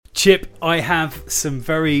Chip, I have some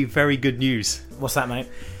very, very good news. What's that, mate?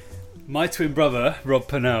 My twin brother, Rob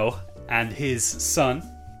Purnell, and his son,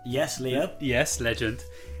 Yes, Leo. yes, legend,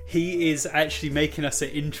 he is actually making us an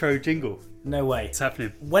intro jingle. No way. It's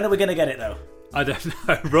happening. When are we going to get it, though? I don't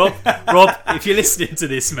know. Rob, if you're listening to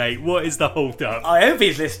this, mate, what is the hold up? I hope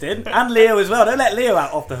he's listening. And Leo as well. Don't let Leo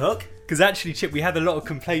out off the hook. Because actually, Chip, we had a lot of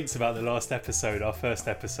complaints about the last episode, our first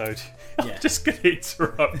episode. Yeah. I'm just going to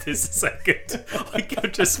interrupt this a second. I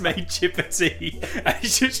just made Chip a tea and he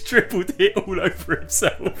just dribbled it all over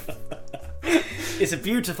himself. It's a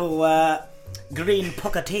beautiful green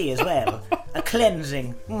pucker tea as well. A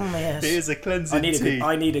cleansing. Yes. It is a cleansing tea.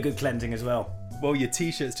 I need a good cleansing as well. Well, your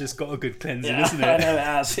t-shirt's just got a good cleansing, Yeah, isn't it? I know it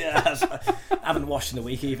has. I haven't washed in a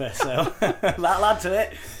week either, so that'll add to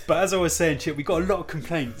it. But as I was saying, Chip, we got a lot of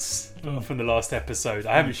complaints from the last episode.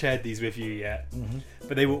 I haven't shared these with you yet,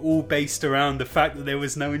 but they were all based around the fact that there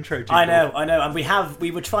was no intro jingle. I know, and we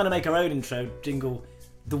were trying to make our own intro jingle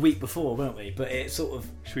the week before, weren't we? But it sort of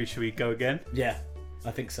Should we go again? yeah, I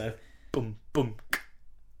think so. Boom, boom,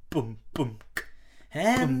 boom, boom.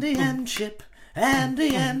 Andy and Chip,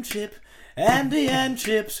 Andy and Chip, Andy and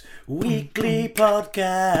Chip's weekly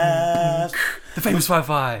podcast. The famous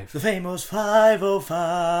 5-5. The famous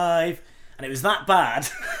 505. And it was that bad.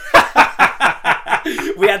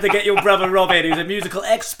 We had to get your brother Robin, who's a musical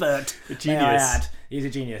expert. A genius. He's a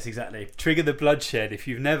genius, exactly. Trigger the Bloodshed. If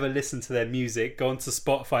you've never listened to their music, go onto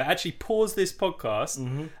Spotify. Actually, pause this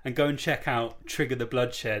podcast and go and check out Trigger the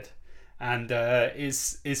Bloodshed. And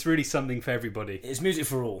it's really something for everybody. It's music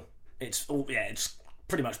for all. It's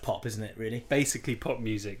pretty much pop, isn't it, really? Basically pop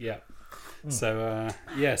music, yeah. So,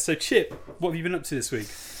 So, Chip, what have you been up to this week?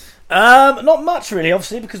 Not much, really,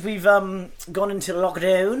 obviously, because we've gone into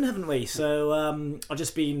lockdown, haven't we? So I've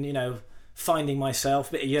just been, finding myself,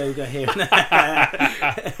 a bit of yoga here and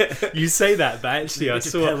there. You say that, but actually I Bit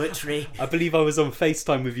of saw... poetry. I believe I was on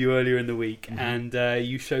FaceTime with you earlier in the week, and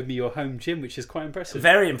you showed me your home gym, which is quite impressive.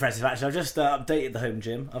 Very impressive, actually. I've just updated the home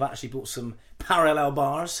gym. I've actually bought some parallel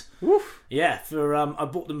bars. Woof. Yeah, I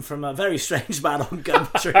bought them from a very strange man on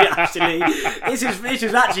Gumtree, actually. This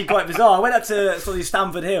is actually quite bizarre. I went up to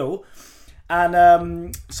Stamford Hill,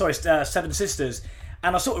 and, Seven Sisters,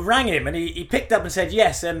 and I sort of rang him, and he picked up and said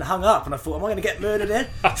yes, and hung up, and I thought, am I going to get murdered here?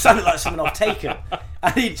 It sounded like something I've taken.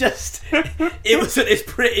 And it's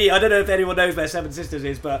pretty, I don't know if anyone knows where Seven Sisters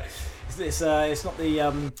is, but it's not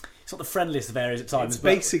the friendliest of areas at times. It's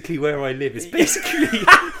basically where I live. It's basically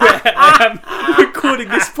where I am recording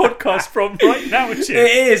this podcast from right now, Chip.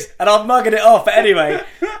 It is, and I'm mugging it off. But anyway,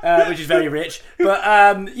 which is very rich.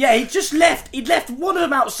 But he just left. He'd left one of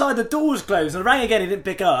them outside, the doors closed, and I rang again. He didn't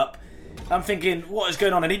pick up. I'm thinking, what is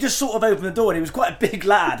going on? And he just sort of opened the door, and he was quite a big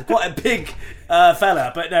lad, quite a big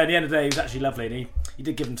fella. But no, at the end of the day, he was actually lovely, and he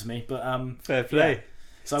did give them to me. But fair play. Yeah.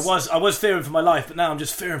 So I was fearing for my life, but now I'm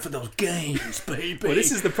just fearing for those gains, baby. Well,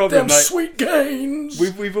 this is the problem. Them sweet gains.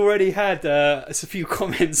 We've already had a few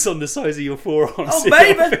comments on the size of your forearms. Oh,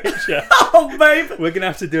 baby. Oh, baby. We're going to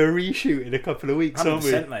have to do a reshoot in a couple of weeks, aren't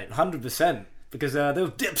we? 100%, mate. 100%. Because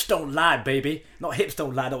those dips don't lie, baby. Not hips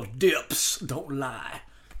don't lie, those dips don't lie.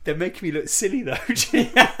 They're making me look silly, though.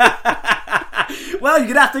 Well, you're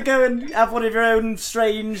going to have to go and have one of your own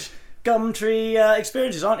strange Gumtree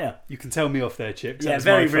experiences, aren't you? You can tell me off there, Chip. Yeah,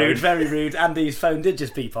 very rude, very rude. Andy's phone did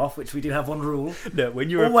just beep off, which we do have one rule. No, when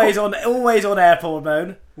you're always on airport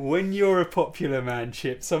mode. When you're a popular man,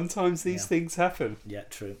 Chip, sometimes these things happen. Yeah,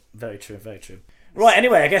 true. Very true, very true. Right,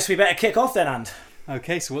 anyway, I guess we better kick off then, And.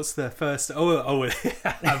 Okay, so what's the first...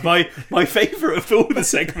 my favourite of all the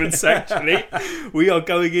segments, actually. We are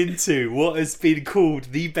going into what has been called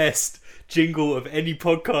the best jingle of any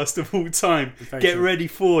podcast of all time. Get ready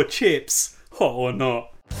for Chips, Hot or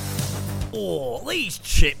Not. Oh, these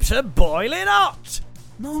chips are boiling hot.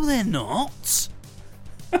 No, they're not.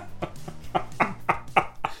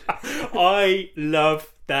 I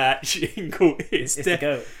love that jingle. It's the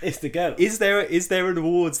go. It's the go. Is there an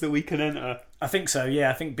awards that we can enter? I think so,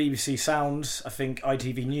 yeah. I think BBC Sound, I think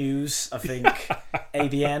ITV News, I think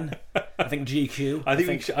ABN, I think GQ. I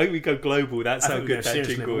think we go global. That's how good that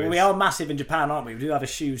jingle is. Well, we are massive in Japan, aren't we? We do have a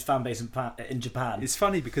huge fan base in Japan. It's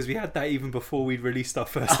funny because we had that even before we'd released our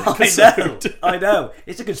first episode. I know.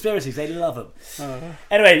 It's a conspiracy. They love them.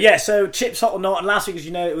 Anyway, yeah, so Chips Hot or Not. And last week, as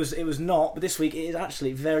you know, it was not. But this week, it is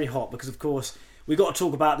actually very hot because, of course, we've got to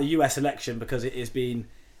talk about the US election because it has been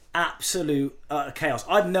absolute chaos.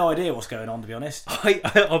 I have no idea what's going on, to be honest.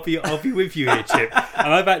 I'll be with you here, Chip.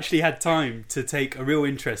 And I've actually had time to take a real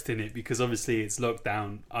interest in it because obviously it's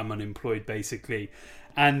lockdown. I'm unemployed, basically.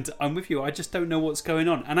 And I'm with you. I just don't know what's going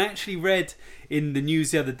on. And I actually read in the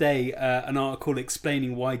news the other day an article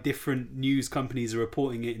explaining why different news companies are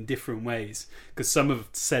reporting it in different ways. Because some have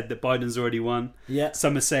said that Biden's already won. Yeah.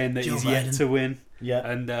 Some are saying that Joe he's Biden. yet to win. Yeah.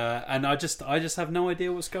 And I just have no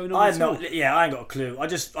idea what's going on. I ain't got a clue. I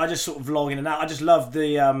just sort of log in and out. I just love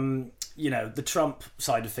the the Trump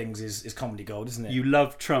side of things is comedy gold, isn't it? You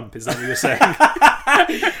love Trump, is that what you're saying?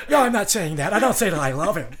 No, I'm not saying that. I don't say that I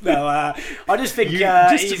love him. No, I just think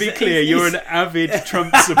just to be clear, you're an avid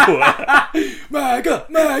Trump supporter. MAGA,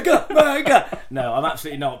 MAGA, MAGA. No, I'm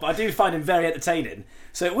absolutely not. But I do find him very entertaining.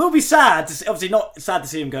 So it will be sad to see, obviously not sad to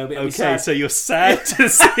see him go, but it'll be sad. So you're sad to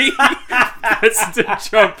see President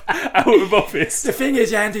Trump out of office. The thing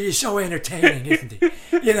is, Andy is so entertaining, isn't he?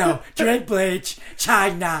 You know, drink bleach,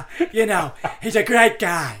 China, you know, he's a great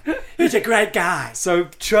guy. He's a great guy. So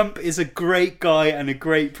Trump is a great guy and a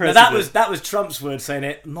great Now, president. that was Trump's word saying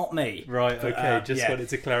it, not me. Right, But, okay, just yeah. wanted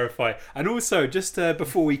to clarify. And also, just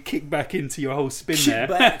before we kick back into your whole spin there,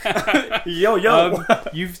 Back. Yo.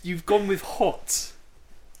 you've gone with hot.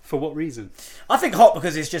 For what reason? I think hot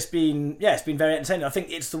because it's just been it's been very entertaining. I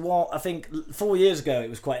think it's the one. I think 4 years ago it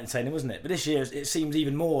was quite entertaining, wasn't it? But this year it seems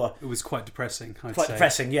even more It was quite depressing, I'd quite say.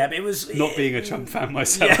 depressing. Yeah, but it was Not being a Trump fan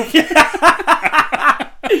myself.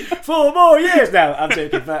 4 more years now. I'm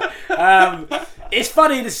joking, but it's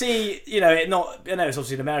funny to see. You know, it's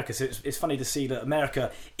obviously in America, so it's funny to see that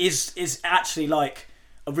America is actually like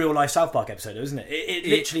a real life South Park episode, isn't it? It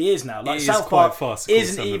literally is now. Like it is South quite Park farcical,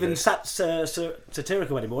 isn't some of even it.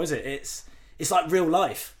 satirical anymore, is it? It's like real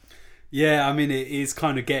life. Yeah, I mean, it is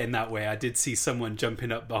kind of getting that way. I did see someone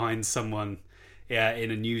jumping up behind someone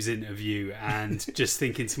in a news interview and just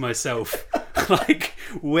thinking to myself, like,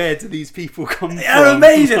 where do these people come They're from?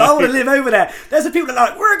 amazing. I want to Like, live over there. There's the people that are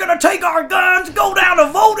like, we're going to take our guns, go down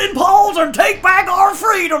to voting polls and take back our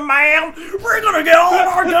freedom, man. We're going to get all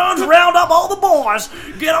our guns, round up all the boys,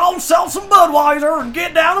 get on, sell some Budweiser and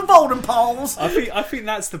get down to voting polls. I think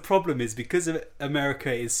that's the problem, is because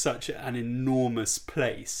America is such an enormous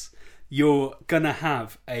place, you're gonna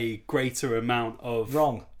have a greater amount of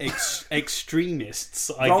Wrong.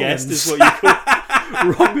 extremists, I Wrong'uns. guess is what you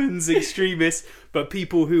call wrong'uns, extremists, but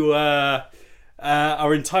people who are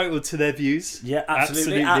entitled to their views. Yeah,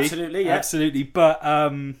 absolutely, yeah. Absolutely, but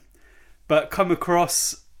come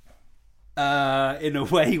across in a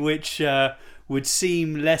way which would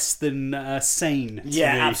seem less than sane. To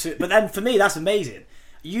Yeah, me. absolutely. But then for me, that's amazing.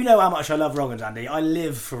 You know how much I love wrong'uns, Andy. I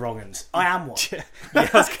live for wrong'uns. I am one.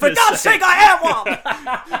 For God's sake, I am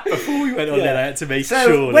one! Before we went on there, I had to make So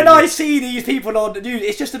sure. when that I see these people on the news,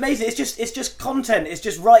 it's just amazing. It's just content. It's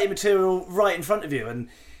just writing material right in front of you, and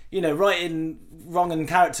writing wrong'un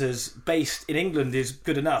characters based in England is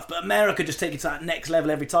good enough. But America just take it to that next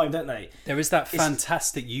level every time, don't they? there is that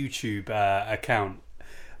fantastic YouTube account.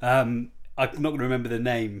 I'm not going to remember the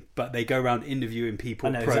name, but they go around interviewing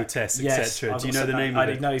people, protests, etc. Do you know the name I of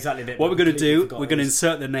it? know exactly. What we're going to do, we're going to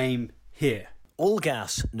insert the name here. All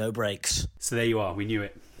gas, no brakes. So there you are. We knew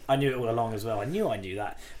it. I knew it all along as well. I knew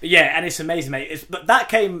that. But yeah, and it's amazing, mate. But that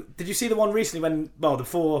came. Did you see the one recently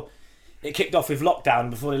before it kicked off with lockdown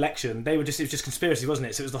before the election? It was just conspiracy, wasn't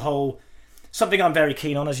it? So it was the whole. Something I'm very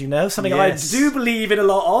keen on, as you know. Something Yes. I do believe in a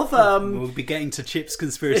lot of. We'll be getting to Chip's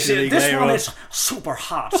conspiracy league This later one on. is super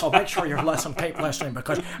hot, so make sure you're listening, keep listening,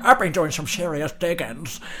 because I've been doing some serious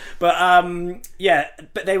diggings. But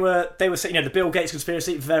but they were saying, the Bill Gates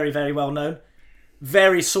conspiracy, very, very well known,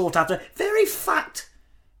 very sought after, very fact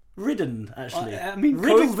ridden, actually. I mean,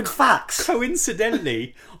 riddled with facts.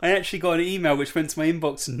 Coincidentally, I actually got an email which went to my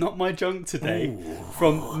inbox, not my junk today,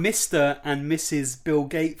 from Mr. and Mrs. Bill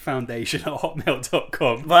Gates Foundation at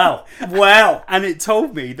hotmail.com. Well, And it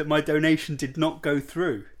told me that my donation did not go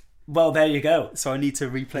through. well, there you go. So I need to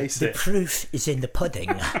replace The it. proof is in the pudding,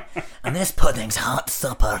 and this pudding's hot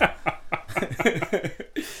supper.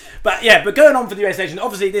 But going on for the US election,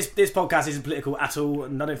 obviously this podcast isn't political at all,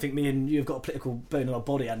 and I don't think me and you have got a political bone in our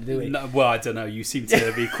body, Andy, do we? No, well, I don't know. You seem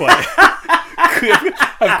to be quite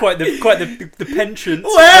have quite the penchant.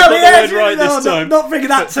 Well, I got the yeah, word right no, this time. not bringing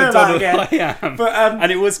that For term out Donald, again. I am, But,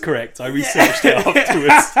 and it was correct. I researched it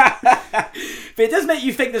afterwards. But it does make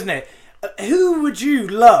you think, doesn't it? Who would you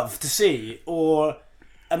love to see or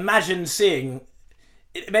imagine seeing?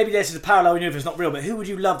 Maybe this is a parallel universe, not real, but who would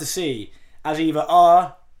you love to see as either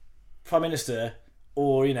our Prime Minister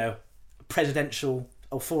or, presidential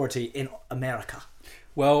authority in America?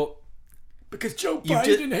 Well, Because Joe You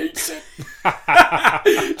Biden hates it.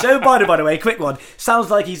 Joe Biden, by the way, quick one,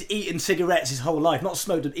 sounds like he's eaten cigarettes his whole life, not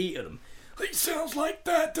smoked and eaten them. He sounds like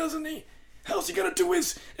that, doesn't he? How's he gonna do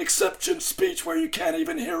his acceptance speech where you can't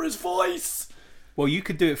even hear his voice? Well, you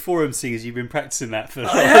could do it for him, seeing as you've been practicing that for the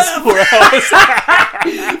last 4 hours.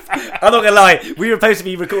 I'm not gonna lie. We were supposed to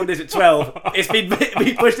be recording this at 12.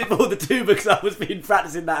 We pushed it forward to 2 because I was been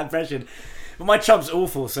practicing that impression. But my Trump's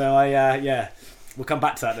awful, so we'll come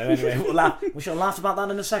back to that though. Anyway, we shall laugh about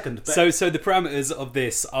that in a second. But So the parameters of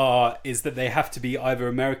this is that they have to be either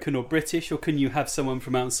American or British, or can you have someone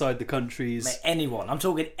from outside the countries? mate, anyone. I'm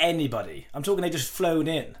talking anybody. I'm talking they just flown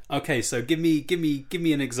in. Okay, so give me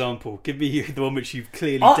an example. Give me the one which you've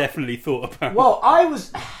clearly definitely thought about. Well,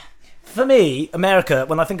 for me, America.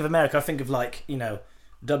 When I think of America, I think of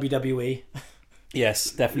WWE.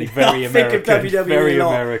 Yes, definitely very I American. think of WWE very a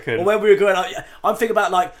lot. American. Or when we were growing up, I'm thinking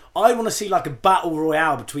about I want to see a battle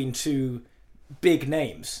royale between 2 big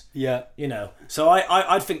names. Yeah. So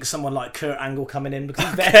I'd think of someone like Kurt Angle coming in because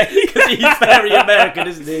he's very American,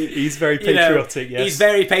 isn't he? He's very patriotic. Yes. He's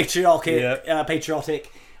very patriotic. Yeah.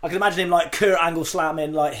 Patriotic. I can imagine him Kurt Angle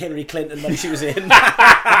slamming Hillary Clinton when she was in.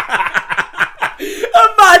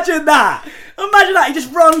 Imagine that. He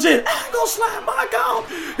just runs in. Angle slam, my God.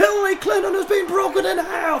 Hillary Clinton has been broken in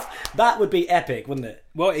half. That would be epic, wouldn't it?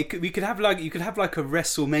 Well, you could have a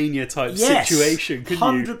WrestleMania type situation,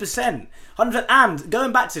 couldn't you? 100%. 100%. And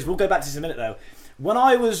going back to this, we'll go back to this in a minute though. When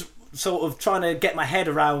I was sort of trying to get my head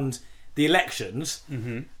around the elections,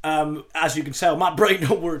 as you can tell, my brain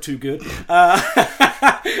don't work too good.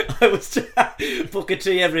 I was Booker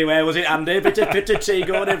T everywhere, was it, Andy? Bit of tea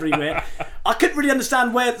going everywhere. I couldn't really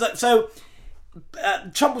understand where. So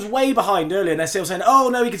Trump was way behind earlier, and they're still saying, "Oh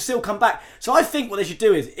no, he can still come back." So I think what they should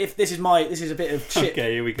do is, if this is a bit of chip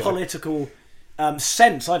here we go. political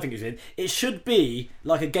sense, I think it's in. It should be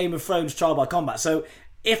like a Game of Thrones trial by combat. So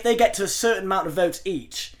if they get to a certain amount of votes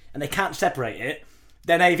each, and they can't separate it,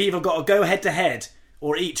 then they've either got to go head to head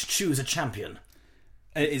or each choose a champion.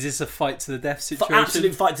 Is this a fight to the death situation?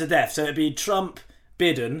 Absolute fight to the death. So it'd be Trump,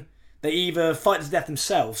 Biden. They either fight to the death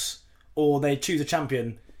themselves or they choose a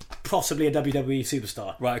champion, possibly a WWE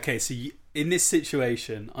superstar. Right, okay, so in this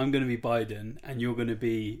situation, I'm going to be Biden and you're going to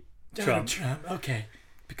be Trump. Okay.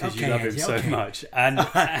 Because you love him so much. And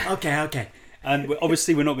Okay. And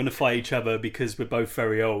obviously we're not going to fight each other because we're both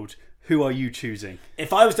very old. Who are you choosing?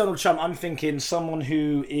 If I was Donald Trump, I'm thinking someone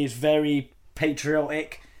who is very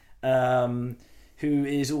patriotic, who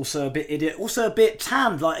is also a bit idiot, also a bit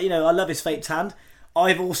tanned. I love his fake tanned.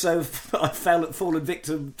 I've fallen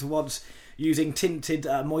victim to once using tinted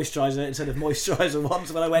moisturiser instead of moisturiser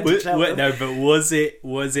once when I went to Cheltenham. No, but was it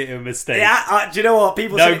a mistake? Yeah, do you know what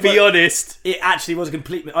people say? No, be honest. It actually was a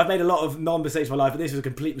complete. I've made a lot of non-mistakes in my life, but this was a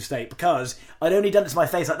complete mistake because I'd only done it to my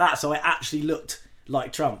face like that, so I actually looked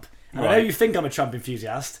like Trump. And I know you think I'm a Trump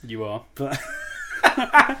enthusiast. You are, but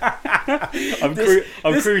I'm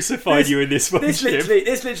crucifying you in this one. This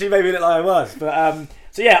literally made me look like I was. But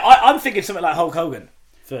I'm thinking something like Hulk Hogan.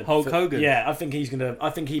 Hogan. Yeah, I think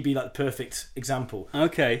he'd be like the perfect example.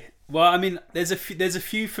 Okay. Well, I mean, there's a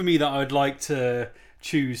few for me that I would like to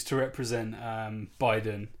choose to represent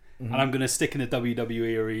Biden, and I'm going to stick in the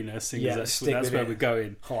WWE arena, seeing as that's where we're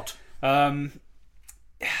going. Hot.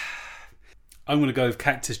 I'm going to go with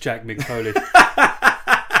Cactus Jack McFoley.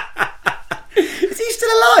 Is he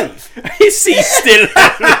still alive? Is he still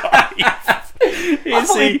alive?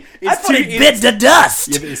 I thought he bit the dust.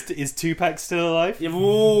 Yeah, but is Tupac still alive?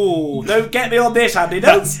 Ooh, don't get me on this, Andy.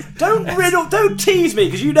 Don't tease me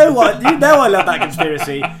because you know I love that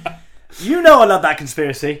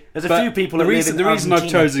conspiracy. There's a few people. The reason I've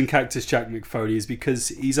chosen Cactus Jack McFoley is because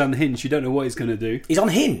he's unhinged. You don't know what he's going to do. He's on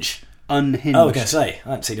Hinge. Unhinged. Oh, I was going to say I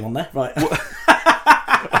haven't seen him on there. Right.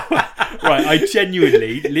 Right. I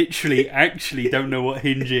genuinely, literally, actually don't know what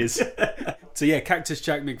Hinge is. So yeah, Cactus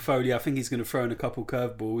Jack McFoley. I think he's going to throw in a couple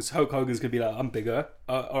curveballs. Hulk Hogan's going to be like, "I'm bigger.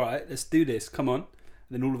 All right, let's do this. Come on." And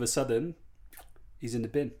then all of a sudden, he's in the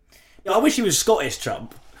bin. I wish he was Scottish.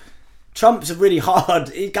 Trump's really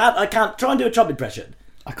hard. I can't try and do a Trump impression.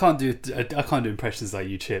 I can't do impressions like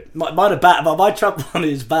you, Chip. Mine are bad, but my Trump one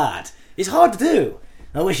is bad. It's hard to do.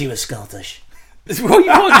 I wish he was Scottish. Well,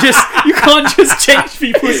 you can't just change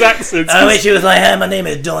people's accents. I wish he was like, "Hey, my name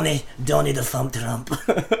is Donny the Thump Trump.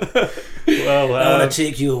 Well, I want to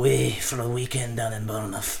take you away for a weekend down in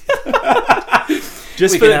Bournemouth."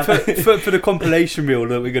 Just for the compilation reel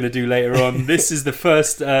that we're going to do later on, this is the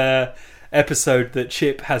first episode that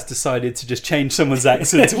Chip has decided to just change someone's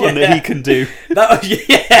accent to one that he can do.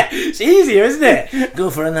 It's easier, isn't it? Go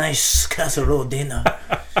for a nice casserole dinner,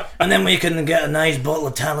 and then we can get a nice bottle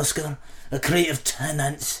of Talisker, a crate of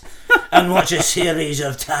Tennants, and watch a series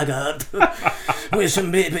of Taggart with some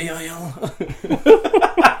baby oil.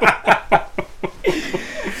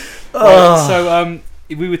 So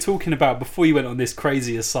we were talking about before you went on this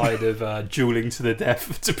crazy aside of dueling to the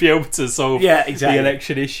death to be able to solve the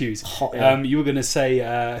election issues. Hot, yeah. You were going to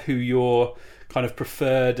say who your kind of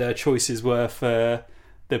preferred choices were for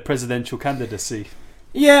the presidential candidacy.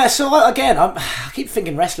 Yeah, so I keep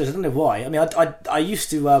thinking wrestlers. I don't know why. I mean, I used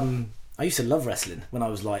to love wrestling when I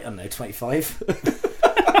was like, I don't know, 25.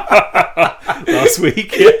 Last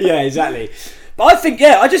week. Yeah, exactly. But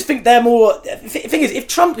I just think they're more. The thing is, if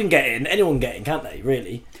Trump can get in, anyone can get in, can't they?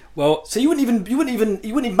 Really? Well, so you wouldn't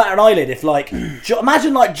even batter an eyelid if like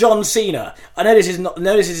imagine like John Cena. I know this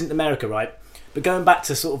isn't America, right? But going back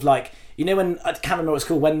to sort of like, you know, when I can't remember what it's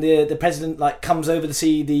called, when the president like comes over to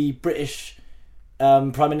see the British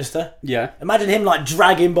Prime Minister. Yeah. Imagine him like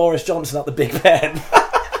dragging Boris Johnson up the Big Ben.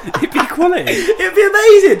 It'd be quality. It'd be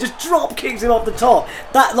amazing. Just drop kicks him off the top.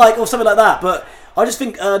 That like or something like that. But I just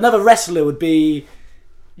think another wrestler would be,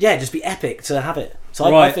 just be epic to have it.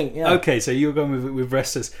 So I think, yeah. Okay, so you were going with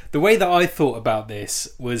wrestlers. The way that I thought about this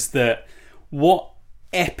was that what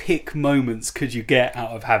epic moments could you get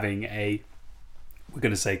out of having we're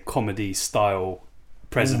going to say comedy style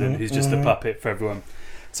president who's just a puppet for everyone.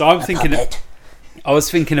 So I was thinking about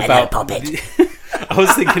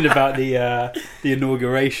the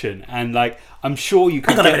inauguration, and like I'm sure you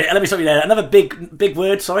could. Hang on a minute, let me stop you there. Another big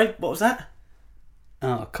word. Sorry, what was that?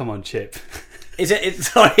 Oh, come on, Chip. Is it?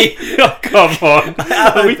 Sorry. Oh, come on.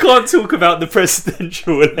 We can't talk about the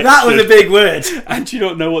presidential election. That was a big word. And you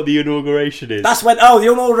don't know what the inauguration is. That's when. Oh,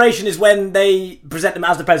 the inauguration is when they present him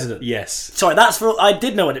as the president. Yes. Sorry, that's for. I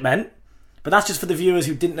did know what it meant, but that's just for the viewers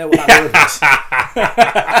who didn't know what that word was.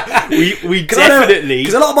 we definitely,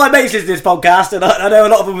 because a lot of my mates listen to this podcast, and I know a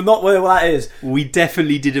lot of them are not aware what that is. We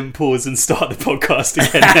definitely didn't pause and start the podcast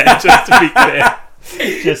again. There, just to be clear.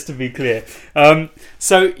 Just to be clear.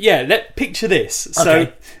 So let's picture this. Okay.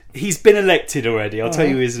 So he's been elected already. I'll tell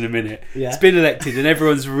you his in a minute. Yeah. He's been elected and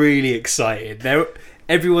everyone's really excited.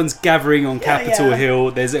 Everyone's gathering on Capitol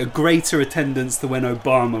Hill. There's a greater attendance than when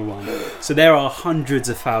Obama won. So there are hundreds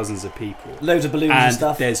of thousands of people. Loads of balloons and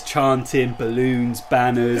stuff. There's chanting, balloons,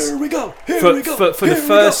 banners. Here we go. For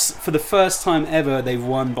the first time ever, they've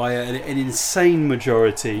won by an insane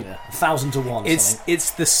majority. 1,000 to 1.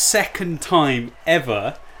 It's the second time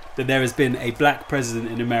ever that there has been a black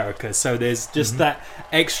president in America. So there's just that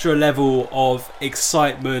extra level of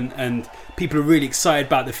excitement, and people are really excited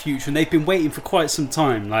about the future, and they've been waiting for quite some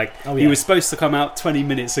time. Like, he was supposed to come out 20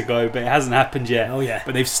 minutes ago, but it hasn't happened yet. Oh yeah.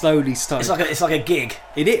 But they've slowly started. It's like a gig.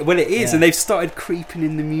 It is, and they've started creeping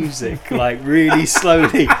in the music, like really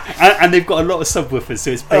slowly, and they've got a lot of subwoofers,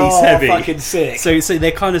 so it's bass heavy. Fucking sick. So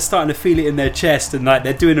they're kind of starting to feel it in their chest, and like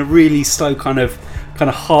they're doing a really slow kind of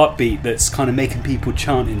heartbeat that's kind of making people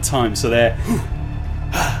chant in time. So they're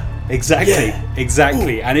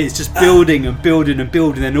exactly, and it's just building and building and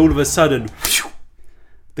building. And all of a sudden,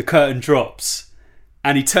 the curtain drops,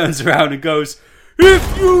 and he turns around and goes,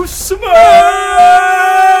 "If you smell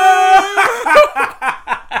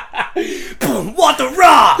what the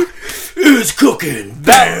Rock is cooking,"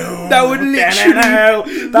 that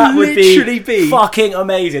would literally be fucking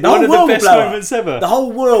amazing. One of the best moments ever. The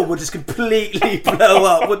whole world would just completely blow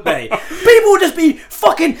up, wouldn't they? People would just be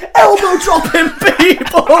fucking elbow dropping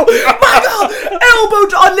people. My God,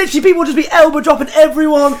 literally, people would just be elbow dropping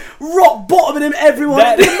everyone, rock bottoming him, everyone.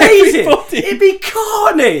 It'd be amazing. It'd be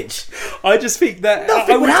carnage. I just think that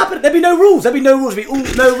nothing would happen. There'd be no rules. There'd be no rules.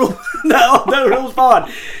 No rules. No rules.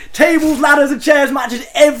 Fine. Tables, ladders, and chairs matches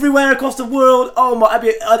everywhere across the world. Oh my,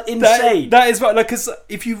 that'd be insane. That is right. Like, because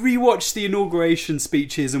if you rewatch the inauguration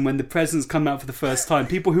speeches and when the presidents come out for the first time,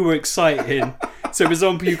 people who were excited. So, for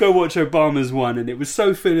example, you go watch Obama's one, and it was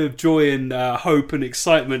so full of joy and hope and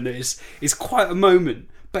excitement that it's quite a moment.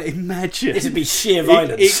 But imagine this would be sheer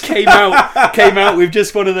violence. It came out with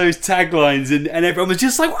just one of those taglines, and everyone was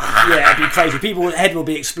just like, "Wah!" Yeah, it'd be crazy. People's head will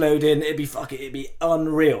be exploding. It'd be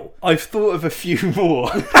unreal. I've thought of a few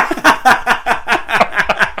more.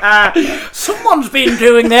 Someone's been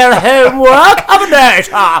doing their homework, haven't they?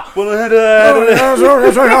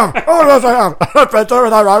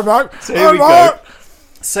 So here we go.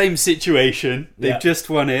 Same situation. They've just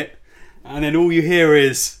won it, and then all you hear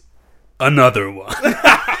is another one.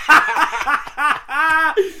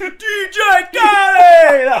 DJ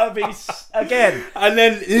Khaled! That would be again. And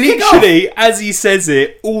then literally, as he says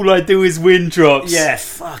it, all I do is win drops. Yeah,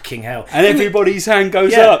 fucking hell. And everybody's hand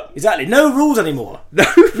goes up. Exactly. No rules anymore.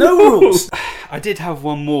 No rules. I did have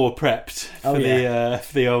one more prepped for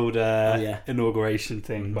the old inauguration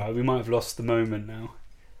thing, but we might have lost the moment now.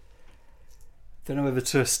 Don't know whether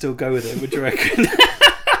to still go with it. What do you reckon?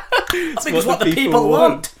 I think it's what the people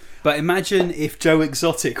want. But imagine if Joe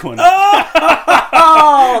Exotic won it.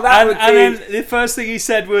 Oh, that would be... And then the first thing he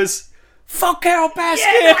said was, "Fuck Carol Baskin."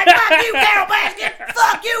 Yeah, like, fuck you, Carol Baskin.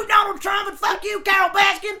 Fuck you, Donald Trump, and fuck you, Carol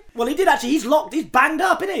Baskin. Well, he did actually. He's banged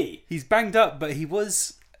up, isn't he? He's banged up, but he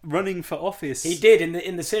was running for office. He did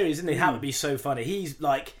in the series, didn't he? That would be so funny. He's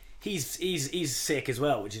like, he's sick as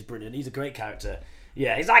well, which is brilliant. He's a great character.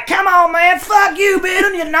 Yeah, he's like, come on, man, fuck you,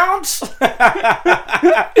 Biden, you nonce.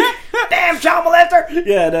 Damn child molester.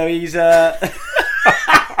 Yeah, no, he's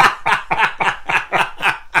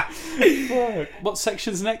What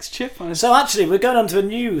section's next, Chip? So actually, we're going on to a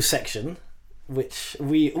new section, which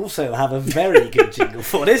we also have a very good jingle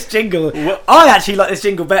for. This jingle, I actually like this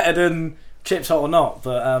jingle better than Chip's Hot or Not,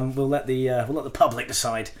 but we'll let the public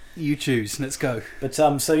decide. You choose. Let's go. But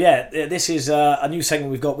so yeah, this is a new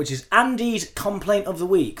segment we've got, which is Andy's Complaint of the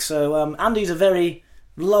Week. So Andy's a very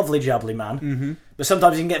lovely, jubbly man, but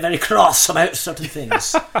sometimes he can get very cross about certain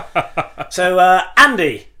things. So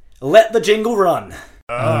Andy, let the jingle run.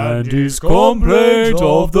 Andy's Complaint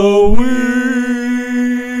of the Week.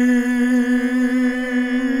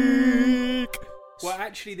 Well,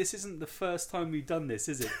 actually, this isn't the first time we've done this,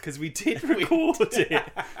 is it? Because we did record it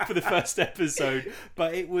for the first episode,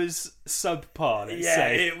 but it was subpar, let's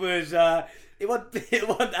say. It was. It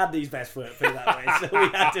wasn't Andy's best work, put it that way. So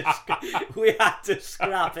we had to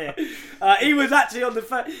scrap it. He was actually on the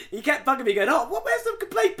phone. He kept bugging me, going, "Oh, where's the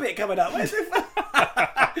complaint bit coming up? Where's the?"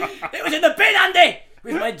 It was in the bin, Andy,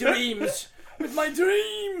 with my dreams. With my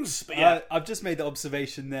dreams. But yeah, I've just made the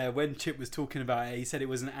observation there. When Chip was talking about it, he said it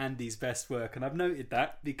wasn't Andy's best work, and I've noted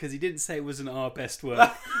that because he didn't say it wasn't our best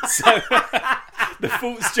work. So the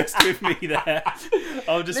fault's just with me there.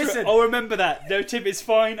 I'll remember that. No, Chip, it's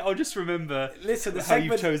fine. I'll just remember how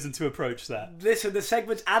you've chosen to approach that. Listen, the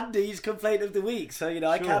segment's Andy's Complaint of the Week, so we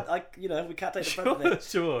can't take the front of it.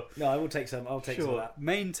 Sure. No, I will take some. I'll take some of that.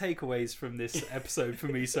 Main takeaways from this episode for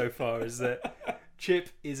me so far is that Chip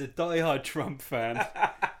is a diehard Trump fan,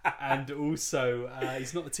 and also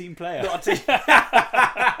he's not a team player.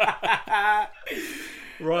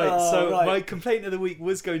 Right, my complaint of the week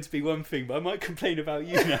was going to be one thing, but I might complain about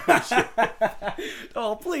you now.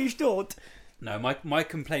 Oh, please don't. No, my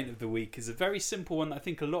complaint of the week is a very simple one that I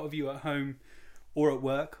think a lot of you at home or at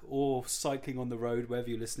work or cycling on the road, wherever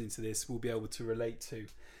you're listening to this, will be able to relate to.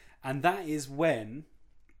 And that is when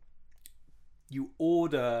you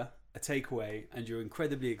order a takeaway and you're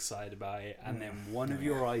incredibly excited about it, and then one of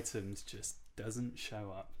your items just doesn't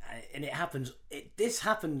show up. And it happens. This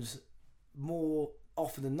happens more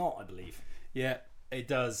often than not, I believe. Yeah, it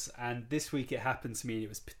does. And this week it happened to me, and it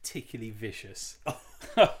was particularly vicious.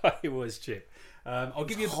 It was, Chip. I'll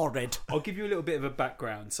give you horrid. I'll give you a little bit of a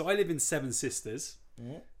background. So I live in Seven Sisters.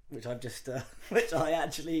 Which I've just, which I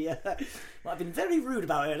actually, I've been very rude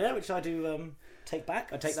about earlier, which I do take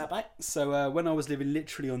back. I take that back. So when I was living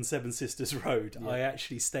literally on Seven Sisters Road, I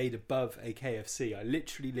actually stayed above a KFC. I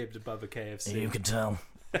literally lived above a KFC. You can tell.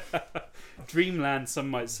 Dreamland, some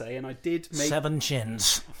might say, and I did make 7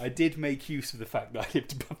 chins. I did make use of the fact that I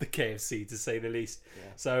lived above the KFC, to say the least.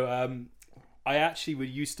 Yeah. So I actually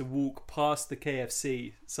used to walk past the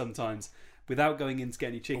KFC sometimes without going in to get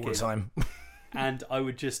any chicken. All the time. And I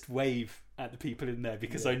would just wave at the people in there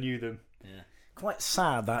because I knew them. Yeah. Quite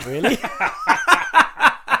sad, that, really.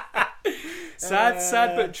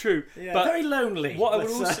 Sad but true. Yeah, but very lonely. What I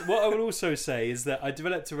would also say is that I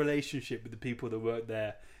developed a relationship with the people that work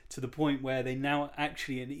there to the point where they now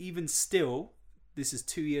actually, and even still, this is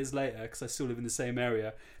 2 years later because I still live in the same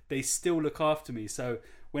area, they still look after me. So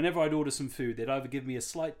whenever I'd order some food, they'd either give me a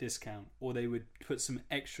slight discount or they would put some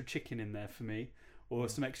extra chicken in there for me, or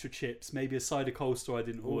some extra chips, maybe a side of coleslaw I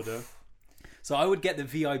didn't order. So I would get the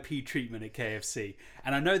VIP treatment at KFC.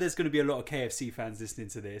 And I know there's going to be a lot of KFC fans listening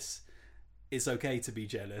to this. It's okay to be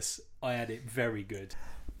jealous. I had it very good.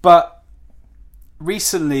 But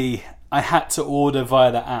recently I had to order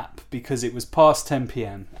via the app because it was past 10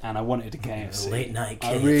 p.m. and I wanted a KFC. Late night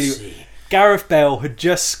KFC. Gareth Bale had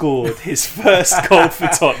just scored his first goal for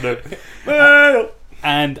Tottenham.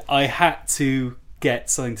 And I had to get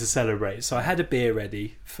something to celebrate. So I had a beer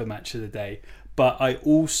ready for match of the day, but I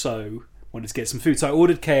also wanted to get some food. So I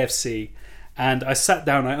ordered KFC and I sat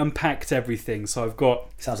down, I unpacked everything. So I've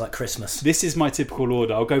got... Sounds like Christmas. This is my typical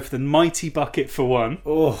order. I'll go for the mighty bucket for one.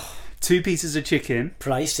 2 pieces of chicken.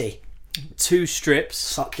 Pricey. 2 strips.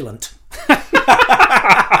 Succulent.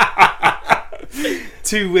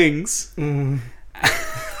 2 wings.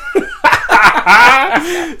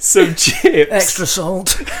 Some chips. Extra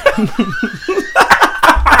salt.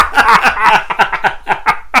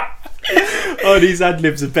 Oh, these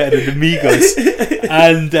ad-libs are better than the Migos.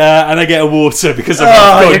 And I get a water because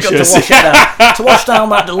I'm conscious. To wash down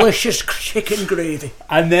that delicious chicken gravy.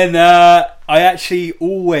 And then I I actually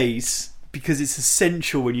always, because it's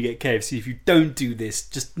essential when you get KFC, if you don't do this,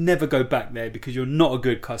 just never go back there because you're not a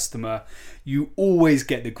good customer. You always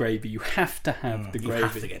get the gravy. You have to have the gravy. You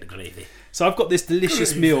have to get the gravy. So I've got this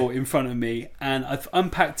delicious meal in front of me, and I've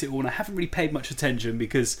unpacked it all, and I haven't really paid much attention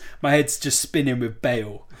because my head's just spinning with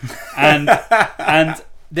bale. And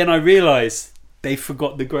then I realised they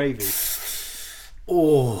forgot the gravy.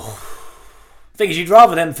 Oh. Thing is, you'd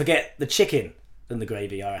rather them forget the chicken than the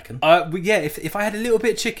gravy, I reckon. Well, yeah, if I had a little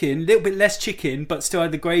bit of chicken, a little bit less chicken, but still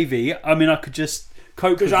had the gravy, I mean, I could just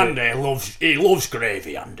cope with Because it. Andy he loves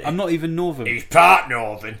gravy, Andy. I'm not even Northern. He's part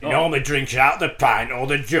Northern. He normally drinks out the pint or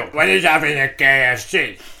the jug. When he's having a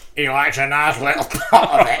KFC, he likes a nice little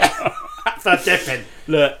pot of it for dipping.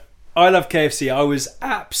 Look, I love KFC. I was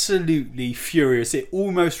absolutely furious. It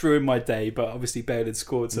almost ruined my day, but obviously Bale had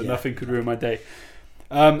scored, so nothing could ruin my day.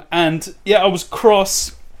 And yeah, I was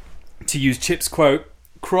cross, to use Chip's quote,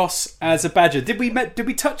 cross as a badger. Did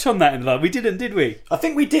we touch on that in love? We didn't, did we? I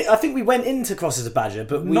think we did. I think we went into Cross as a Badger,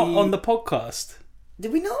 but Not on the podcast.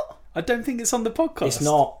 Did we not? I don't think it's on the podcast. It's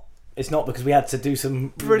not. It's not because we had to do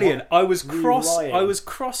some Brilliant. I was cross. Rewiring. I was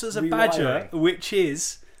cross as a badger, which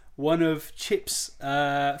is one of Chip's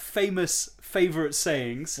famous favourite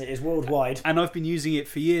sayings. It is worldwide. And I've been using it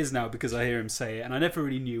for years now because I hear him say it, and I never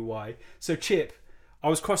really knew why. So, Chip, I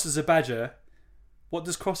was cross as a badger. What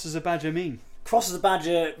does cross as a badger mean? Cross as a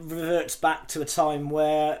Badger reverts back to a time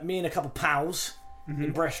where me and a couple of pals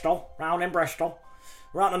in Bristol, round in Bristol,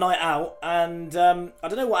 were out on a night out, and I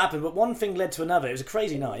don't know what happened, but one thing led to another. It was a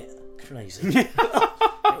crazy night. Crazy.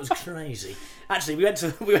 It was crazy. Actually, we went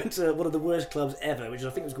to one of the worst clubs ever, which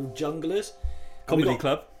I think was called Junglers. Comedy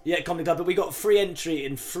club. Yeah, comedy club. But we got free entry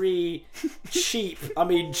and free cheap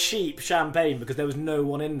champagne because there was no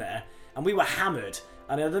one in there, and we were hammered.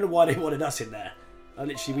 And I don't know why they wanted us in there. I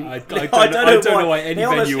don't know why any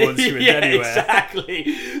venue wants you in anywhere.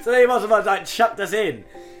 Exactly. So they must have chucked us in.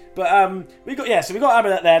 But we got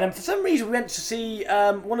hammered out there, and for some reason we went to see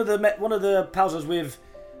one of the pals I was with,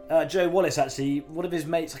 Joe Wallace. Actually, one of his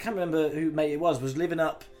mates, I can't remember who mate it was living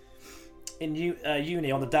up in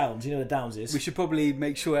uni on the Downs. You know what the Downs is? We should probably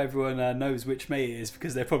make sure everyone knows which mate it is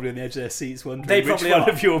because they're probably on the edge of their seats wondering They which probably one are.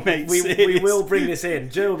 of your mates it We is. will bring this in.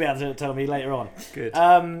 Joe will be able to tell me later on. Good.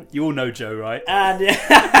 You all know Joe, right? And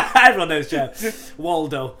everyone knows Joe.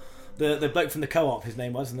 Waldo. The bloke from the Co-op, his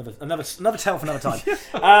name was. Another tale for another time.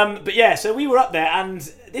 But yeah, so we were up there, and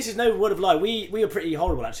this is no word of lie. We were pretty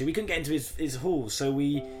horrible, actually. We couldn't get into his hall, so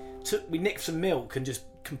we nicked some milk and just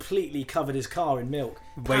completely covered his car in milk.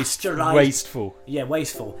 Wasteful. Yeah,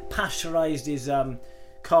 wasteful. Pasteurised his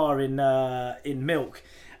car in milk.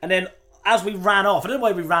 And then as we ran off, I don't know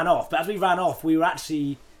why we ran off, but as we ran off, we were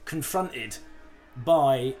actually confronted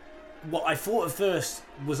by what I thought at first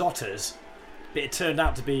was otters, but it turned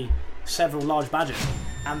out to be several large badgers.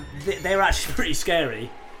 And they were actually pretty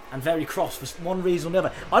scary and very cross for one reason or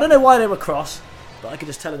another. I don't know why they were cross, but I could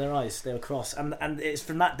just tell in their eyes they were cross. And it's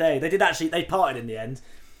from that day. They parted in the end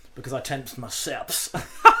because I tensed my sips.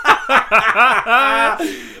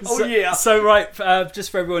 Yeah. So right,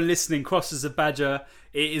 just for everyone listening, cross as a badger,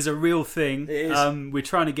 it is a real thing. It is. We're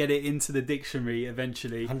trying to get it into the dictionary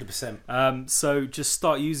eventually. 100%. So just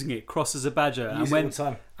start using it, cross as a badger. Use it all the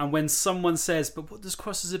time. And when someone says, but what does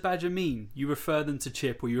cross as a badger mean? You refer them to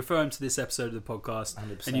Chip, or you refer them to this episode of the podcast,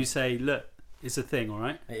 100%. and you say, look, it's a thing, all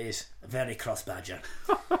right? It is a very cross badger.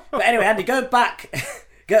 But anyway, Andy, going back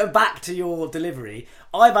to your delivery,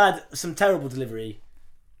 I've had some terrible delivery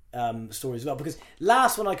stories as well. Because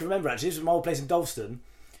last one I can remember, actually, this was my old place in Dalston.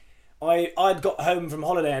 I'd got home from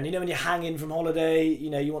holiday, and you know when you're hanging from holiday, you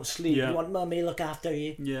know you want sleep, you want mummy to look after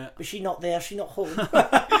you. Yeah. But she's not there, she's not home.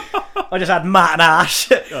 I just had Matt and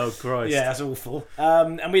Ash. Oh Christ. Yeah, that's awful.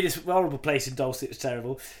 And we had this horrible place in Dalston. It was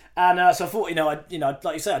terrible. And so I thought,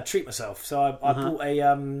 like you said, I'd treat myself. So I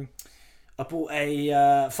bought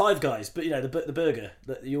a Five Guys, but you know the burger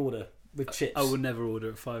that you order with chips. I would never order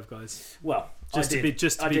at Five Guys. Well, Just to be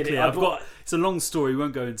clear, it's a long story. We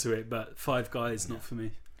won't go into it, but Five Guys not for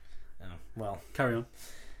me. Oh, well, carry on.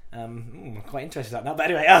 I'm quite interested in that now. But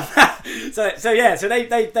anyway, so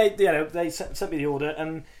they sent me the order,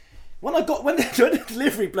 and when the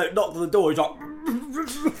delivery bloke knocked on the door, he's like,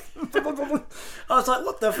 I was like,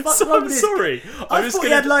 what the fuck? I'm sorry. I thought he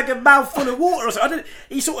had like a mouthful of water or something.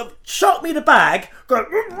 He sort of shot me in the bag, and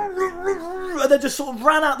then just sort of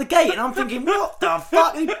ran out the gate, and I'm thinking, what the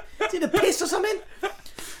fuck? Did he piss or something?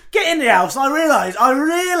 Get in the house, and I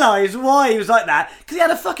realised why he was like that, because he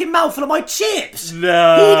had a fucking mouthful of my chips.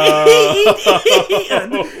 No. He'd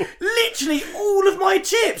eaten literally all of my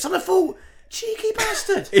chips, and I thought, Cheeky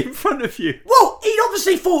bastard. in front of you. Well, he'd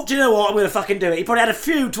obviously thought, do you know what, I'm going to fucking do it. He probably had a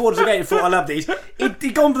few towards the game and thought, I love these.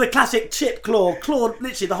 He'd gone for the classic chip clawed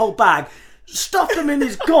literally the whole bag, stuffed them in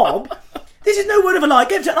his gob. This is no word of a lie.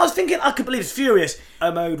 And I was thinking, I could believe it's furious.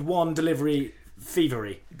 Mode 1 delivery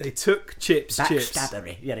thievery. They took chips.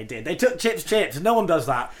 Backstabbery. Yeah, they did. They took chips. No one does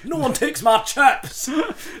that. No one takes my chips.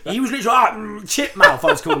 He was literally chip mouth, I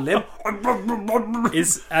was calling him. Do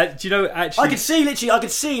you know, actually... I could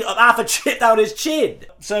see half a chip down his chin.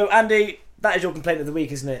 So, Andy, that is your complaint of the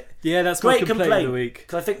week, isn't it? Yeah, that's my complaint of the week.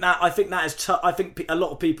 Because I think that is tough. I think a lot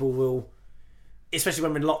of people will, especially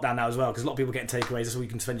when we're in lockdown now as well, because a lot of people are getting takeaways, that's all you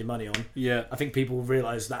can spend your money on. Yeah. I think people will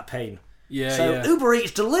realise that pain. Yeah, so yeah. Uber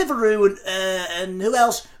Eats, Deliveroo, and who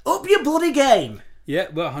else? Up your bloody game. Yeah,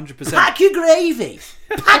 well, 100%. Pack your gravy.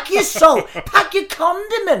 Pack your salt. Pack your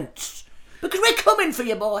condiments. Because we're coming for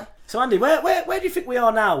you, boy. So Andy, where do you think we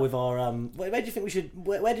are now with our where do you think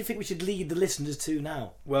we should lead the listeners to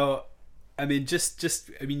now? Well, I mean,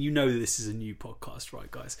 you know this is a new podcast, right,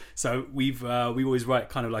 guys? So we always write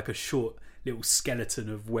kind of like a short little skeleton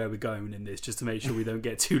of where we're going in this, just to make sure we don't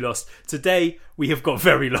get too lost. Today we have got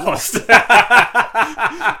very lost,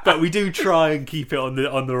 but we do try and keep it on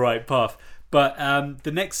the right path. But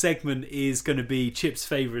the next segment is going to be Chip's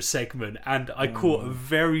favourite segment, and I caught a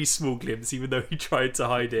very small glimpse, even though he tried to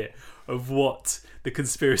hide it, of what the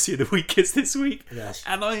conspiracy of the week is this week. Yes.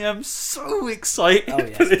 And I am so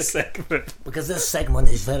excited for this segment. Because this segment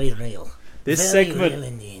is very real. This Very real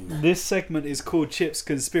indeed. segment is called Chip's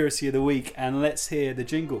Conspiracy of the Week, and let's hear the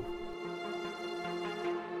jingle.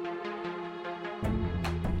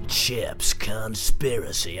 Chip's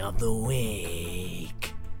Conspiracy of the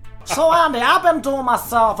Week. So Andy, I've been doing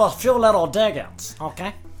myself a few little diggings,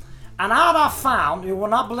 okay? And I found, you will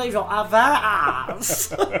not believe your very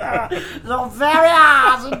eyes. Your very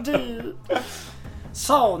eyes indeed.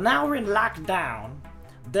 So now we're in lockdown.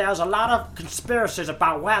 There's a lot of conspiracies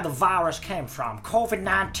about where the virus came from.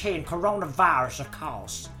 COVID-19, coronavirus, of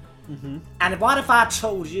course. Mm-hmm. And what if I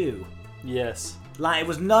told you? Yes. Like it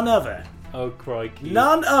was none other. Oh, crikey.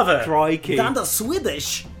 None other Crikey. than the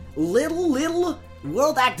Swedish little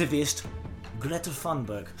world activist Greta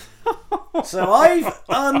Thunberg. So I've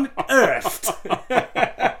unearthed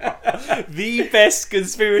the best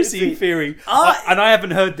conspiracy theory. And I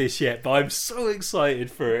haven't heard this yet, but I'm so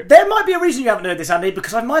excited for it. There might be a reason you haven't heard this, Andy,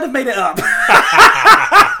 because I might have made it up.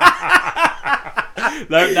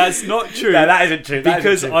 No, that's not true. No, that isn't true.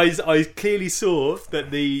 Because I clearly saw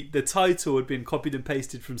that the title had been copied and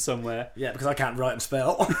pasted from somewhere. Yeah, because I can't write and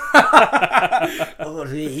spell.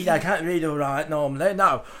 I can't read or write normally.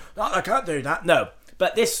 No, I can't do that. No,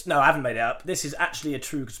 but I haven't made it up. This is actually a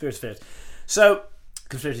true conspiracy theory.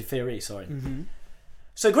 Conspiracy theory, sorry. Mm-hmm.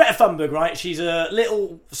 So Greta Thunberg, right? She's a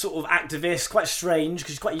little sort of activist, quite strange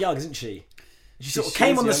because she's quite young, isn't she? She sort of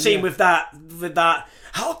came on the scene with that.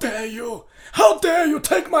 How dare you? How dare you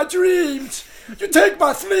take my dreams? You take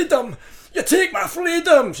my freedom. You take my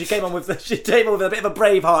freedom. She came on with a bit of a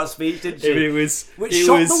Braveheart speech, didn't she? Which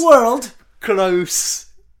shocked the world. Close.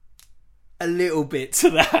 A little bit to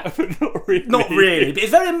that, but not really. Not really, but it's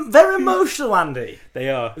very, very emotional, Andy. They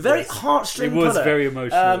are very heartstring. It was puller. very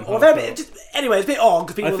emotional. Anyway, it's a bit odd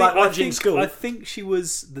because people were like watching in school. I think she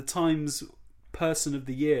was the Times Person of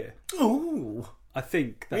the Year. Ooh, I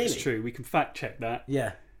think that's really? true. We can fact check that.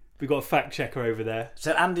 Yeah, we got a fact checker over there.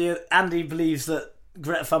 So Andy believes that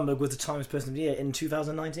Greta Thunberg was the Times Person of the Year in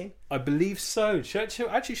 2019. I believe so. Should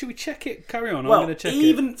we check it? Carry on. Well, I'm going to check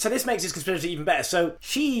it. So this makes this conspiracy even better. So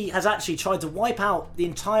she has actually tried to wipe out the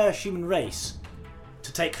entire human race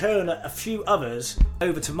to take her and a few others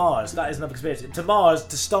over to Mars. That is another conspiracy. To Mars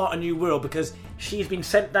to start a new world because she's been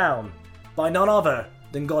sent down by none other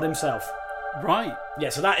than God himself. Right.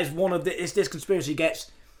 Yeah. So that is one of this conspiracy gets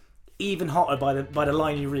even hotter by the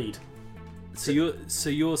line you read. So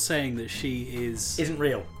you're saying that she isn't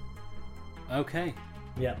real. Okay.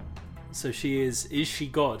 Yeah. So she is she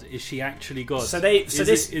God? Is she actually God? So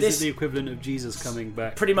is it the equivalent of Jesus coming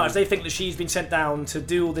back? Pretty much. They think that she's been sent down to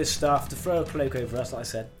do all this stuff, to throw a cloak over us, like I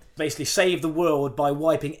said. Basically save the world by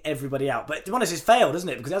wiping everybody out. But to be honest, it's failed, isn't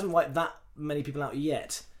it? Because it hasn't wiped that many people out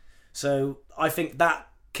yet. So I think that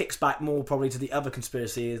kicks back more probably to the other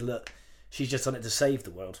conspiracy is look, she's just done it to save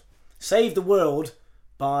the world. Save the world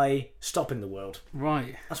by stopping the world.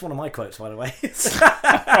 Right. That's one of my quotes, by the way.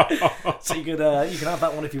 So you can have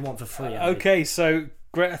that one if you want for free. Andy. Okay, so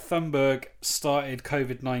Greta Thunberg started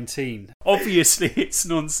COVID-19. Obviously, it's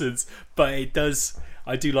nonsense, but it does.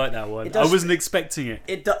 I do like that one. I wasn't expecting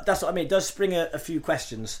it. That's what I mean. It does spring a few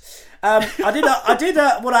questions. I did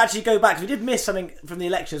want to actually go back because we did miss something from the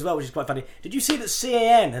election as well, which is quite funny. Did you see that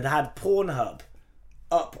CAN had Pornhub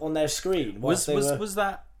up on their screen. Was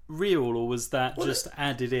that real, or was that just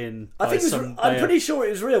added in? I think I'm pretty sure it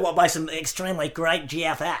was real. By some extremely great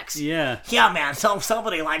GFX. Yeah. Yeah, man. So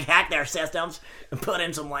somebody like hacked their systems and put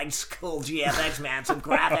in some like cool GFX, man, some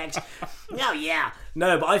graphics. Oh yeah.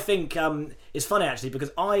 No, but I think it's funny actually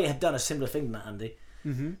because I have done a similar thing to that, Andy.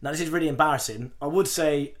 Mm-hmm. Now this is really embarrassing. I would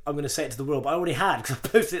say I'm going to say it to the world, but I already had because I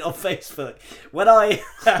posted it on Facebook. When I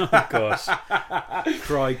oh gosh,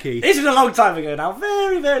 crikey! This was a long time ago now,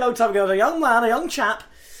 very very long time ago. I was a young man, a young chap.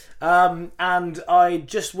 And I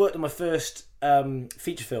just worked on my first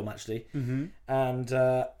feature film actually, and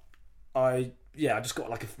I just got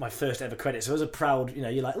like my first ever credit. So it was a proud,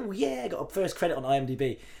 you're like, oh yeah, I got a first credit on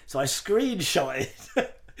IMDb. So I screenshotted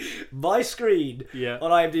my screen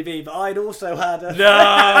on IMDb, but I'd also had a...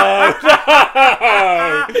 No!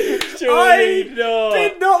 Surely I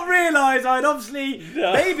did not realise I'd obviously,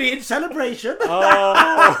 maybe in celebration,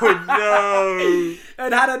 oh no!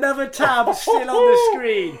 and had another tab still on the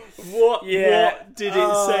screen. What did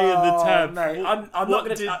it say in the tab? Mate, I'm not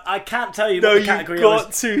going to... I can't tell you what the category you've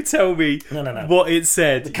got to tell me what it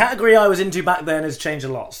said. The category I was into back then has changed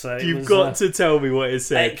a lot. So you've got to tell me what it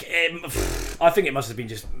said. I think it must have been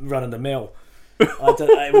just run of the mill. It would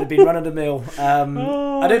have been run of the mill.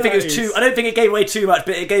 I don't think it was too. I don't think it gave away too much,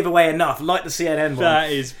 but it gave away enough, like the CNN one.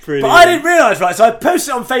 That is brilliant. But I didn't realise, right? So I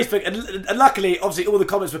posted it on Facebook, and luckily, obviously, all the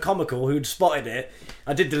comments were comical. Who'd spotted it?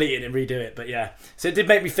 I did delete it and redo it, but yeah. So it did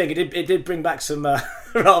make me think. It did bring back some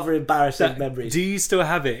rather embarrassing memories. Do you still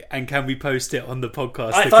have it? And can we post it on the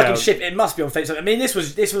podcast? If I can ship it, must be on Facebook. I mean, this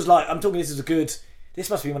was like I'm talking. This is a good. This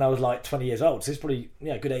must be when I was like 20 years old. So it's probably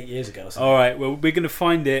a good 8 years ago or something. All right, well, we're going to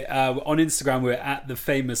find it on Instagram. We're at the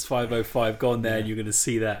famous 505. Go on there, and you're going to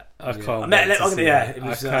see that. I can't wait.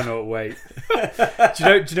 I cannot wait.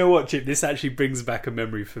 Do you know what, Chip? This actually brings back a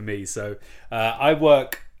memory for me. So I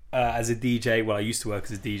work as a DJ. Well, I used to work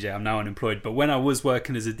as a DJ. I'm now unemployed. But when I was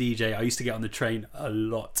working as a DJ, I used to get on the train a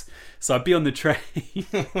lot. So I'd be on the train,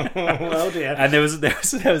 well, dear. And there was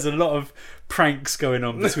a lot of pranks going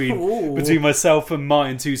on between myself and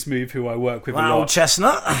Martin Too Smooth, who I work with a lot.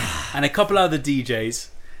 Chestnut, and a couple other DJs.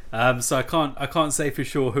 So I can't say for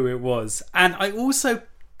sure who it was, and I also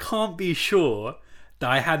can't be sure that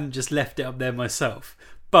I hadn't just left it up there myself.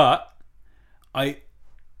 But I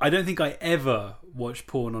don't think I ever watched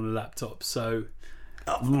porn on a laptop, so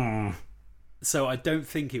I don't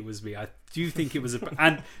think it was me. I do think it was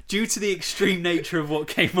and due to the extreme nature of what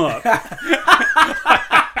came up,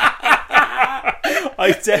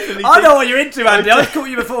 I know what you're into, Andy. I caught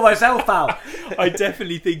you before myself, pal. I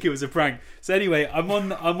definitely think it was a prank. So anyway, I'm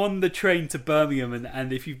on the train to Birmingham,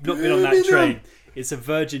 and if you've not been on that train, it's a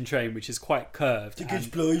Virgin train which is quite curved. Tickets,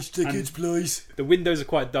 please. The windows are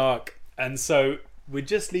quite dark, and so we're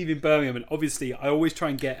just leaving Birmingham, and obviously I always try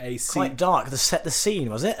and get a seat. Quite dark. The scene,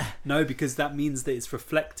 was it? No, because that means that it's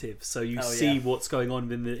reflective, so you see what's going on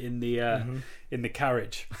in the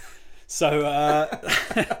carriage. So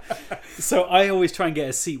so I always try and get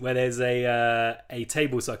a seat where there's a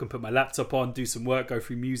table so I can put my laptop on, do some work, go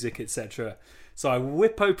through music, etc. So I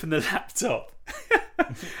whip open the laptop,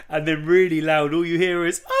 and then really loud, all you hear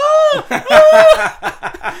is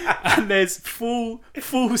and there's full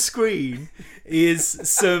screen is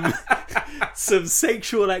some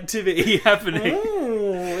sexual activity happening.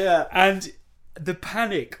 And the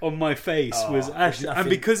panic on my face was actually, and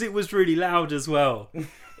because it was really loud as well.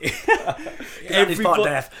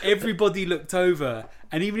 Everybody looked over,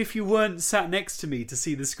 and even if you weren't sat next to me to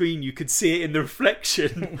see the screen, you could see it in the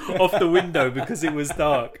reflection of the window because it was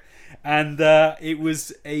dark. And it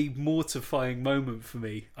was a mortifying moment for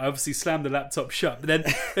me. I obviously slammed the laptop shut, but then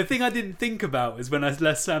the thing I didn't think about is when I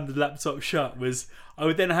slammed the laptop shut was I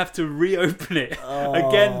would then have to reopen it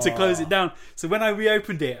again to close it down. So when I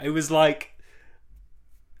reopened it, it was like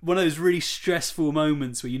one of those really stressful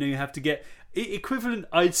moments where you have to get equivalent,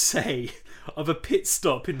 I'd say, of a pit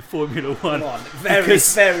stop in Formula One. Very.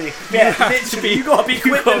 Literally, you got to be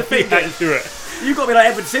quick with the fingers. You got to be like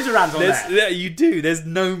Edward Scissorhands on there. Yeah, you do. There's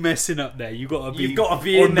no messing up there. You've got to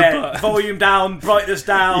be in there. Volume down, brightness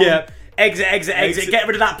down. Yeah. Exit. Get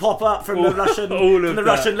rid of that pop-up from the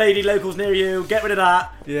Russian lady locals near you. Get rid of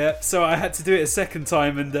that. Yeah. So I had to do it a second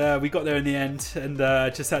time, and we got there in the end, and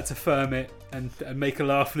just had to firm it and make a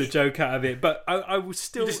laugh and a joke out of it. But I was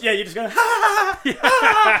still... You're just going, ha, ha, ha,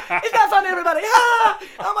 ha, ha, is that funny, everybody? Ha,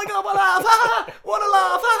 oh my God, what a laugh, ha, what a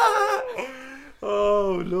laugh, ha.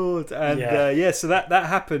 Oh, Lord. And so that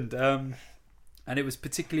happened. And it was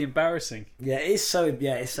particularly embarrassing. Yeah, it's so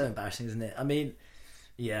embarrassing, isn't it? I mean,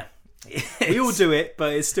 yeah. We all do it,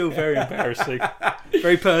 but it's still very embarrassing.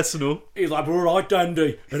 Very personal. He's like, all right,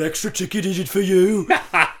 Dandy, an extra ticket is it for you?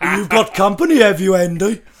 Are you've got company, have you,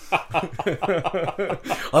 Andy? I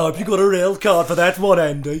hope you got a rail card for that one,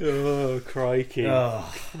 Andy. Oh, crikey.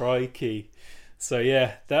 Crikey. So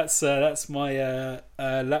yeah, that's my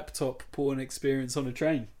laptop porn experience on a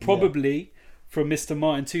train. Probably from Mr.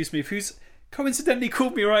 Martin Toosmith, who's coincidentally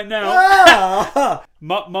called me right now.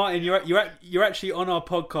 Martin, you're actually on our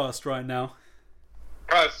podcast right now.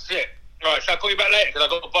 Oh shit! Right, shall I call you back later because I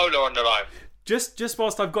got a bowler on the line? Just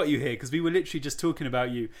whilst I've got you here, because we were literally just talking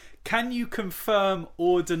about you. Can you confirm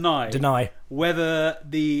or deny whether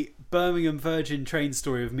the Birmingham Virgin train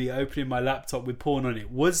story of me opening my laptop with porn on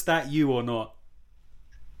it, was that you or not?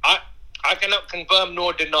 I cannot confirm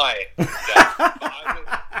nor deny it. But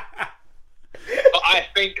I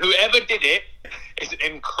think whoever did it is an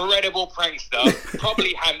incredible prankster,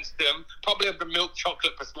 probably handsome, probably of the milk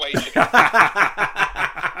chocolate persuasion.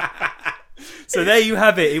 So there you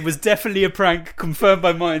have it. It was definitely a prank, confirmed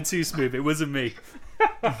by Martin Toosmith. It wasn't me.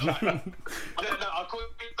 I'll call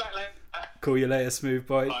you back later. Call you later, Smooth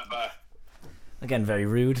Boy. Bye. Again, very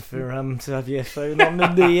rude for to have your phone on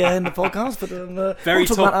in the podcast, but Very we'll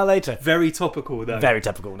talk about that later. Very topical, though. Very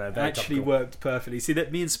topical, no. Very Actually topical. worked perfectly. See,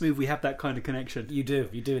 that me and Smooth, we have that kind of connection. You do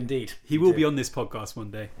indeed. He will be on this podcast one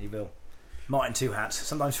day. He will. Martin 2 hats,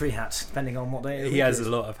 sometimes 3 hats, depending on what day. He has a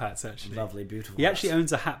lot of hats, actually. Lovely, beautiful. He actually hats.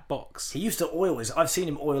 owns a hat box. He used to oil his. I've seen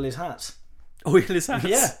him oil his hats. Oil his hats.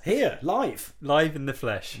 Yeah, here, live. Live in the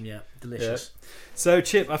flesh. Yeah, delicious. So,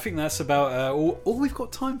 Chip, I think that's about all we've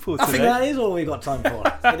got time for today. I think that is all we've got time for.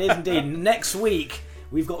 It is indeed. Next week,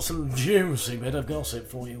 we've got some juicy bit of gossip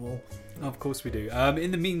for you all. Of course we do.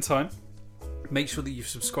 In the meantime, make sure that you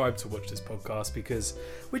subscribe to watch this podcast because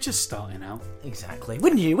we're just starting out. Exactly.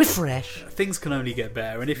 We're new, we're fresh. Things can only get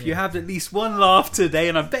better. And if you have at least one laugh today,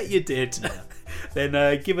 and I bet you did,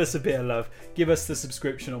 then give us a bit of love. Give us the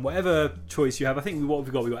subscription on whatever choice you have. I think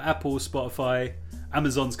we've got Apple, Spotify,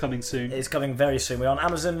 Amazon's coming soon. It's coming very soon. We're on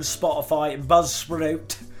Amazon, Spotify,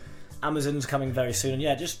 Buzzsprout. Amazon's coming very soon. And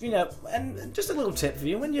yeah, just, and just a little tip for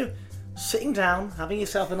you. When you're sitting down, having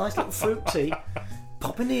yourself a nice little fruit tea,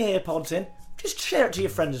 popping the AirPods in, just share it to your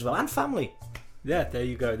friends as well, and family. Yeah, there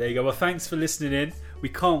you go. Well, thanks for listening in. We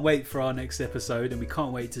can't wait for our next episode, and we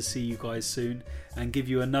can't wait to see you guys soon and give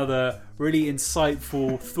you another really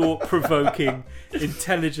insightful, thought-provoking,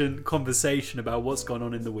 intelligent conversation about what's gone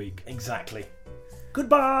on in the week. Exactly.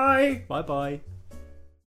 Goodbye. Bye-bye.